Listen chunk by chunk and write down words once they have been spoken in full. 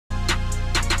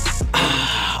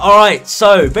Alright,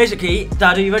 so basically,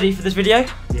 Dad, are you ready for this video?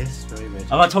 Yes, very ready.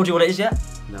 Have I told you what it is yet?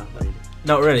 No, not really.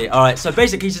 Not really. Alright, so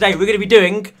basically today we're going to be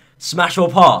doing Smash or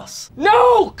Pass.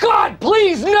 No! God,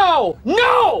 please, no!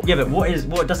 No! Yeah, but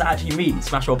what does it actually mean,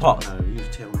 Smash or Pass? No, you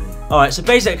tell me. Alright, so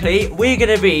basically, we're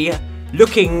going to be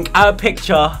looking at a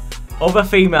picture of a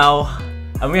female,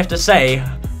 and we have to say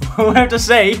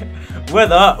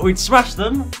whether we'd smash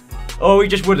them or we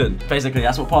just wouldn't. Basically,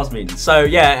 that's what Pass means. So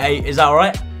yeah, is that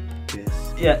alright?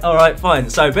 Yes. Yeah, alright, fine.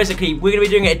 So basically, we're going to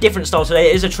be doing it a different style today.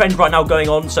 It is a trend right now going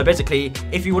on. So basically,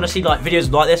 if you want to see like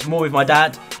videos like this, more with my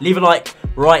dad, leave a like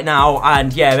right now.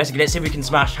 And yeah, basically, let's see if we can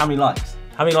smash how many likes.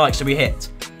 How many likes do we hit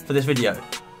for this video?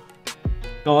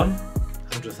 Go on.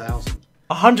 100,000.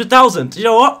 100,000. You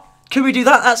know what? Could we do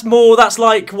that? That's more. That's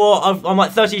like what I'm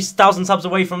like 30,000 subs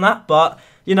away from that. But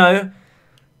you know,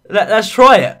 let's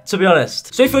try it, to be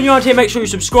honest. So if you're new around here, make sure you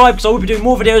subscribe, because I will be doing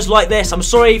more videos like this. I'm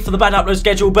sorry for the bad upload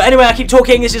schedule, but anyway, I keep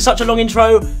talking. This is such a long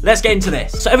intro. Let's get into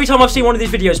this. So every time I've seen one of these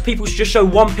videos, people should just show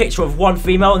one picture of one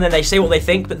female, and then they say what they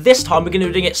think. But this time, we're going to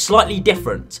be doing it slightly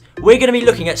different. We're going to be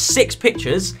looking at 6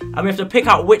 pictures, and we have to pick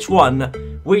out which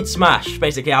one we'd smash,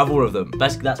 basically, out of all of them.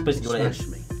 Basically, that's basically what it is.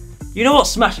 Smash me. You know what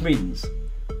smash means?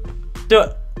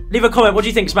 Leave a comment. What do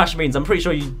you think smash means? I'm pretty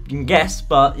sure you can guess,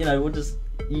 but, you know,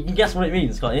 you can guess what it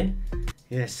means, can't you?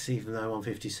 Yes, even though I'm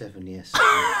 57, yes.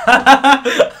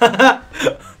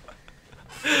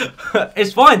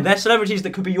 It's fine, they're celebrities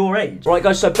that could be your age. Right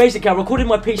guys, so basically I recorded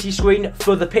my PC screen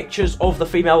for the pictures of the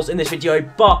females in this video,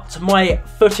 but my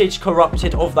footage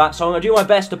corrupted of that, so I'm going to do my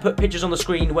best to put pictures on the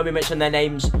screen when we mention their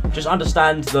names. Just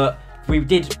understand that we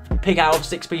did pick out of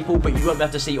 6 people, but you won't be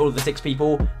able to see all of the 6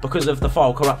 people because of the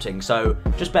file corrupting, so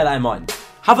just bear that in mind.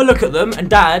 Have a look at them, and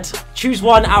Dad, choose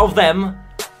one out of them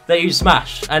that you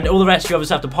smash, and all the rest you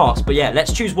obviously have to pass. But yeah,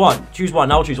 let's choose one. Choose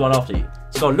one. I'll choose one after you.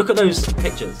 So go on, look at those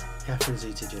pictures. Catherine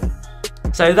Zeta-Jones.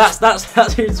 So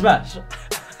that's who you smash.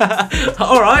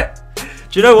 All right.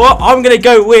 Do you know what? I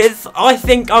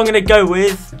think I'm gonna go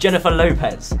with Jennifer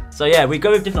Lopez. So yeah, we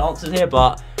go with different answers here,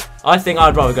 but I think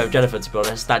I'd rather go with Jennifer, to be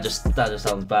honest. That just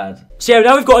sounds bad. So yeah,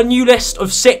 now we've got a new list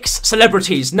of 6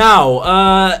 celebrities.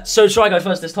 Now, so should I go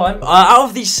first this time? Out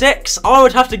of these 6, I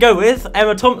would have to go with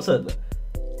Emma Thompson.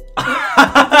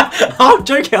 I'm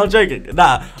joking.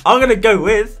 Nah, I'm gonna go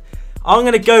with,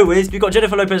 we've got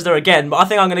Jennifer Lopez there again, but I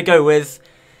think I'm gonna go with,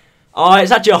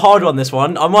 it's actually a hard one, this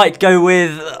one. I might go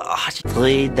with,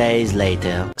 3 days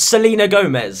later. Selena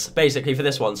Gomez, basically, for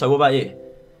this one. So what about you?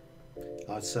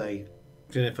 I'd say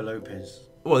Jennifer Lopez.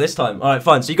 Well, this time. Alright,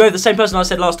 fine. So you go with the same person I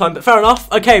said last time, but fair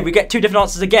enough. Okay, we get 2 different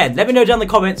answers again. Let me know down in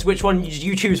the comments which one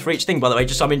you choose for each thing, by the way,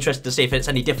 just so I'm interested to see if it's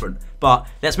any different. But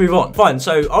let's move on. Fine,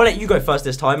 so I'll let you go first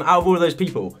this time. Out of all of those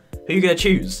people, who are you going to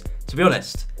choose, to be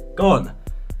honest? Go on.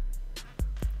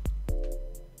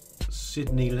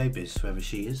 Sydney Lebis, whoever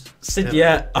she is.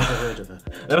 Yeah. Never heard of her.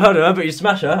 Never heard of her, but you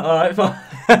smash her. Alright, fine.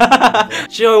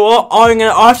 Do you know what?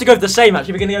 I have to go with the same,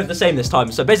 actually. We're going to go with the same this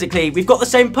time. So basically, we've got the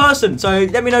same person. So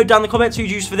let me know down in the comments who you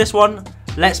choose for this one.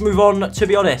 Let's move on, to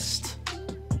be honest.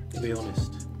 To be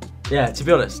honest. Yeah, to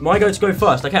be honest. My go to go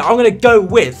first. Okay, I'm going to go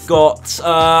with,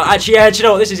 actually, yeah, do you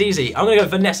know what? This is easy. I'm going to go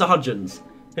with Vanessa Hudgens.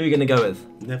 Who are you going to go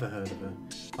with? Never heard of her.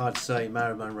 I'd say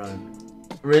Marilyn Monroe.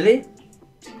 Really?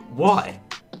 Why?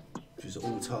 She's an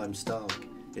all-time star.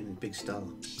 Big star.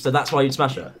 So that's why you'd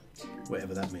smash her?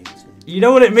 Whatever that means. You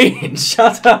know what it means?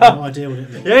 Shut up. No idea what it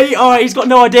means. Yeah, alright, he's got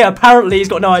no idea. Apparently, he's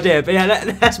got no idea. But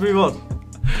yeah, let's move on.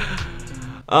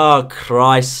 Oh,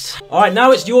 Christ. Alright,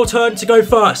 now it's your turn to go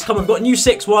first. Come on, we've got new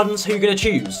 6 ones. Who are you going to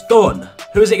choose? Go on.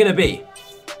 Who is it going to be?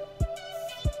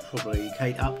 Probably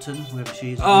Kate Upton, whoever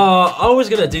she is. Oh, I was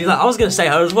going to do that. I was going to say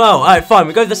her as well. Alright, fine.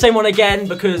 We go with the same one again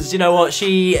because, you know what,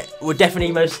 she would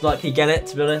definitely most likely get it,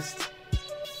 to be honest.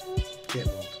 Get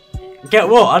what? Get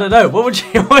what? I don't know. What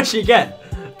would she get?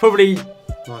 Probably...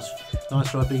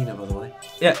 Nice Ribena, by the way.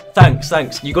 Yeah,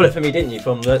 thanks. You got it for me, didn't you?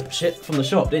 From the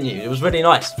shop, didn't you? It was really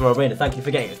nice for Ribena. Thank you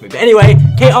for getting it for me. But anyway,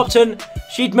 Kate Upton,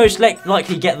 she'd most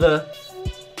likely get the...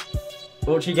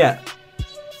 What would she get?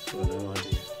 I've no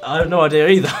idea. I have no idea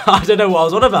either. I don't know what I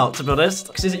was on about, to be honest.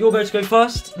 Because is it your go to go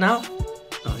first now?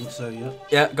 I think so, yeah.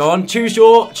 Yeah, go on. Choose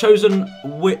your chosen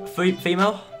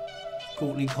female.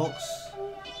 Courtney Cox.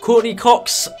 Courtney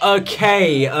Cox.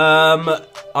 Okay.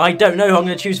 I don't know who I'm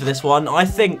going to choose for this one. I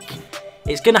think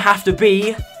it's going to have to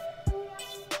be...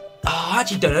 Oh, I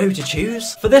actually don't know who to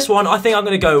choose. For this one, I think I'm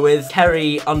going to go with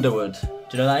Carrie Underwood. Do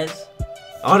you know who that is?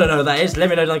 I don't know who that is. Let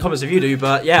me know in the comments if you do,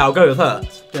 but yeah, I'll go with her.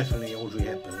 Definitely Audrey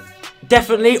Hepburn.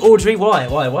 Definitely Audrey. Why?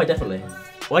 Why definitely?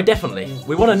 Why definitely?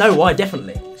 We want to know why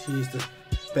definitely. She's the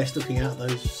best looking out of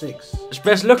those 6.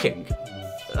 Best looking?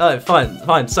 Oh,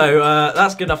 fine. So,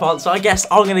 that's good enough answer. I guess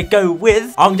I'm going to go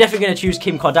with... I'm definitely going to choose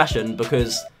Kim Kardashian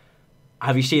because...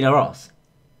 Have you seen her ass?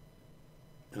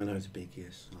 I know it's big,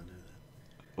 yes. I know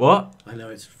that. What? I know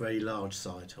it's very large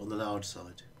side, on the large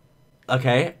side.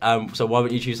 Okay, so why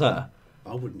would you choose her?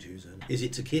 I wouldn't choose her. Is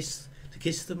it to kiss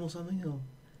them or something? Or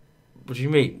What do you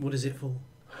mean? what is it for?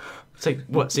 So,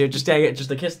 what, so you're just doing it just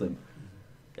to kiss them?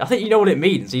 I think you know what it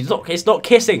means. It's not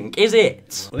kissing, is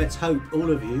it? Well, let's hope all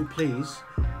of you, please,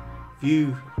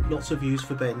 view lots of views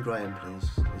for Ben Graham, please,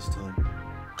 this time.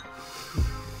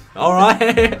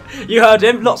 Alright, you heard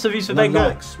him. Lots of views for Ben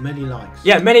Graham. Many likes.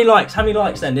 Yeah, many likes. How many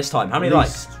likes then this time? How many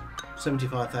likes?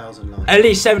 75,000 likes. At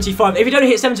least 75. If you don't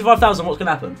hit 75,000, what's going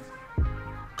to happen?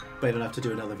 Ben will have to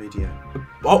do another video.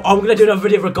 I'm going to do another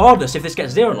video regardless if this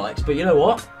gets 0 likes, but you know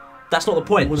what? That's not the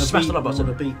point. I Smash the like want button.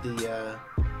 to beat the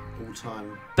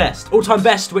all-time... Best. All-time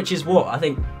best, which is what? I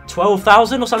think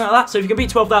 12,000 or something like that. So if you can beat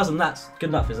 12,000, that's good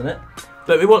enough, isn't it?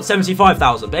 But we want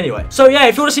 75,000. But anyway. So yeah,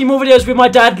 if you want to see more videos with my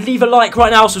dad, leave a like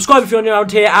right now. Subscribe if you're new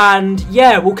around here. And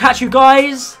yeah, we'll catch you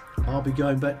guys. I'll be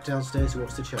going back downstairs to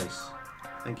watch the chase.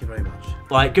 Thank you very much.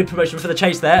 Right, good promotion for the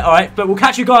chase there. Alright, but we'll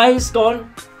catch you guys. Go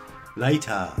on.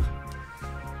 Later.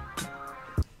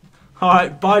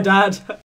 Alright, bye, Dad.